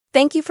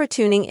Thank you for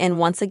tuning in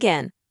once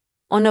again.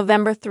 On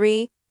November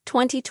 3,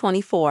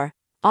 2024,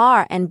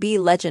 R&B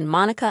legend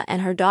Monica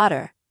and her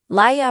daughter,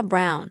 Laiyah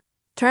Brown,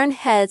 turned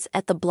heads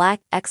at the Black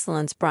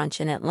Excellence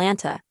Brunch in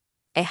Atlanta,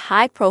 a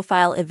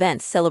high-profile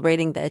event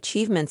celebrating the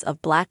achievements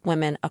of Black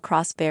women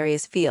across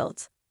various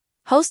fields.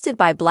 Hosted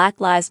by Black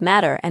Lives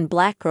Matter and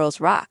Black Girls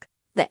Rock,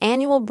 the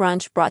annual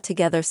brunch brought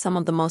together some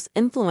of the most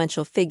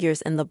influential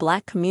figures in the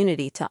Black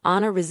community to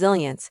honor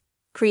resilience,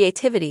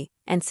 creativity,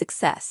 and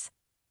success.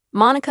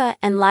 Monica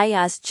and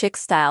Laiyah's chic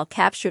style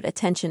captured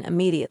attention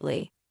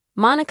immediately.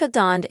 Monica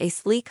donned a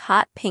sleek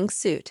hot pink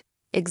suit,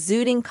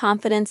 exuding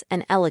confidence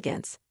and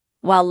elegance,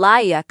 while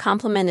Laiyah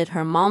complemented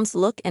her mom's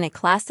look in a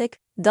classic,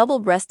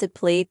 double-breasted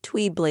plaid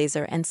tweed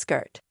blazer and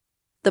skirt.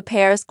 The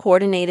pair's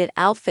coordinated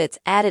outfits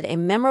added a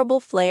memorable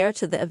flair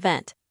to the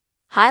event,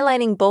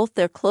 highlighting both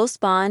their close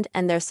bond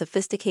and their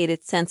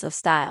sophisticated sense of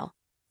style.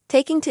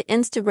 Taking to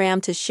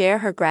Instagram to share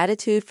her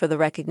gratitude for the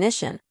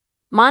recognition,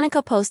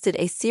 Monica posted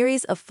a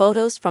series of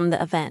photos from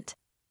the event.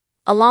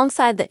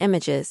 Alongside the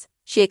images,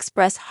 she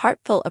expressed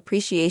heartfelt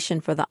appreciation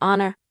for the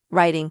honor,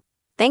 writing,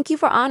 "Thank you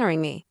for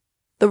honoring me."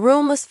 The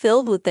room was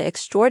filled with the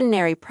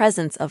extraordinary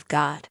presence of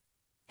God.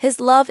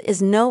 His love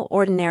is no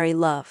ordinary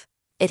love.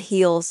 It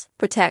heals,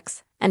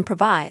 protects, and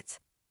provides.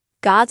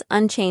 God's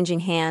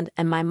unchanging hand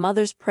and my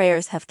mother's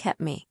prayers have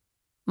kept me.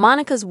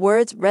 Monica's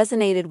words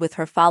resonated with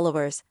her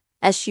followers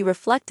as she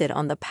reflected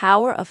on the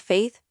power of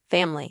faith,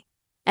 family,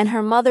 and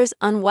her mother's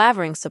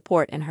unwavering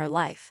support in her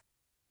life.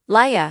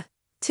 Laiyah,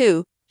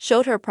 too,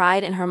 showed her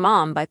pride in her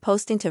mom by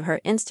posting to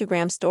her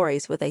Instagram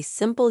stories with a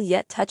simple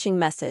yet touching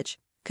message,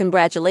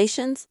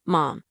 "Congratulations,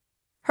 Mom."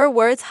 Her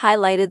words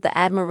highlighted the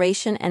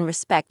admiration and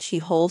respect she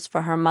holds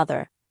for her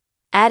mother,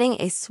 adding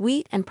a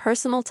sweet and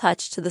personal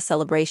touch to the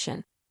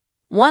celebration.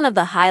 One of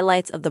the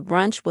highlights of the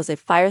brunch was a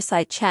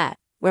fireside chat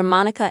where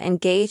Monica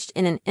engaged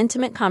in an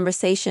intimate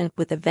conversation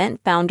with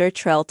event founder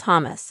Trell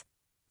Thomas.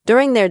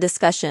 During their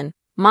discussion,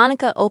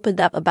 Monica opened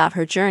up about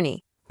her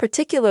journey,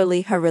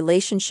 particularly her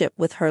relationship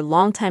with her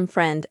longtime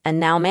friend and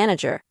now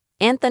manager,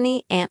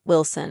 Anthony "Ant"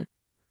 Wilson.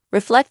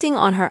 Reflecting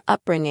on her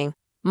upbringing,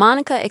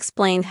 Monica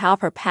explained how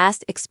her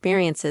past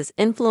experiences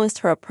influenced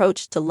her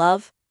approach to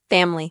love,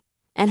 family,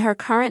 and her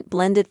current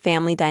blended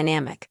family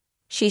dynamic.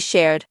 She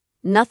shared,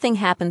 "Nothing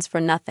happens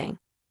for nothing.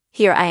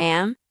 Here I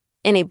am,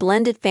 in a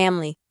blended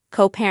family,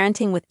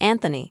 co-parenting with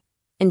Anthony,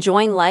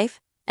 enjoying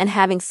life, and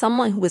having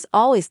someone who is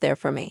always there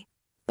for me.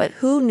 But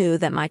who knew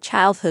that my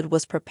childhood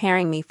was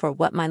preparing me for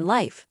what my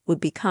life would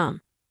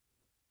become?"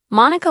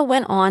 Monica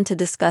went on to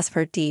discuss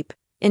her deep,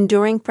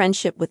 enduring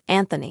friendship with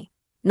Anthony,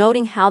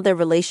 noting how their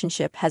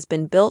relationship has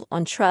been built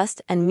on trust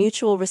and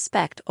mutual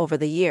respect over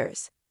the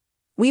years.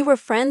 "We were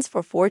friends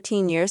for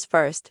 14 years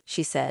first,"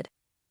 she said.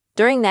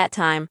 "During that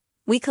time,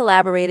 we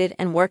collaborated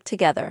and worked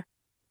together,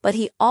 but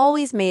he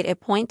always made a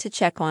point to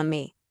check on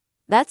me.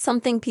 That's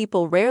something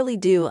people rarely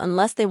do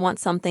unless they want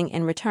something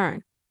in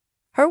return."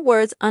 Her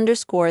words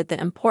underscored the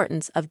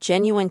importance of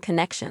genuine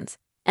connections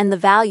and the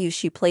value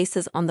she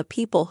places on the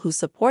people who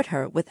support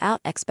her without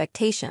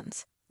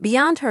expectations.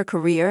 Beyond her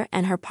career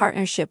and her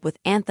partnership with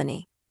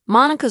Anthony,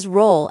 Monica's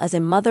role as a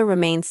mother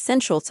remains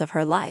central to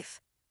her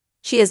life.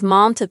 She is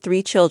mom to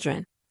 3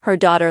 children, her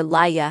daughter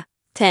Laiyah,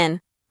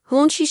 10,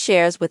 whom she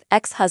shares with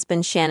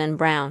ex-husband Shannon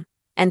Brown,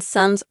 and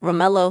sons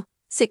Romello,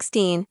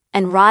 16,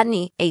 and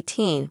Rodney,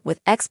 18, with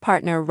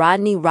ex-partner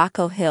Rodney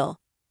Rocco Hill.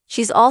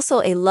 She's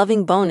also a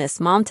loving bonus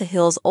mom to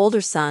Hill's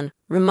older son,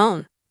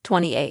 Ramon,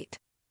 28.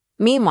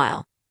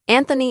 Meanwhile,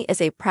 Anthony is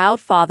a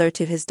proud father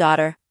to his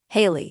daughter,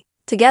 Haley.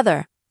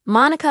 Together,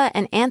 Monica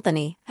and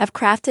Anthony have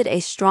crafted a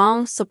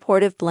strong,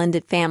 supportive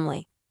blended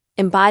family,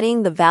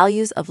 embodying the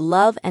values of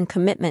love and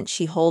commitment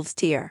she holds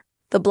dear.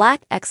 The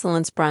Black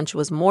Excellence Brunch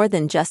was more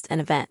than just an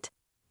event.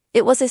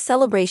 It was a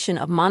celebration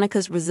of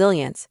Monica's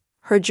resilience,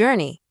 her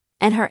journey,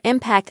 and her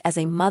impact as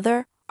a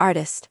mother,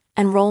 artist,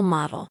 and role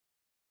model.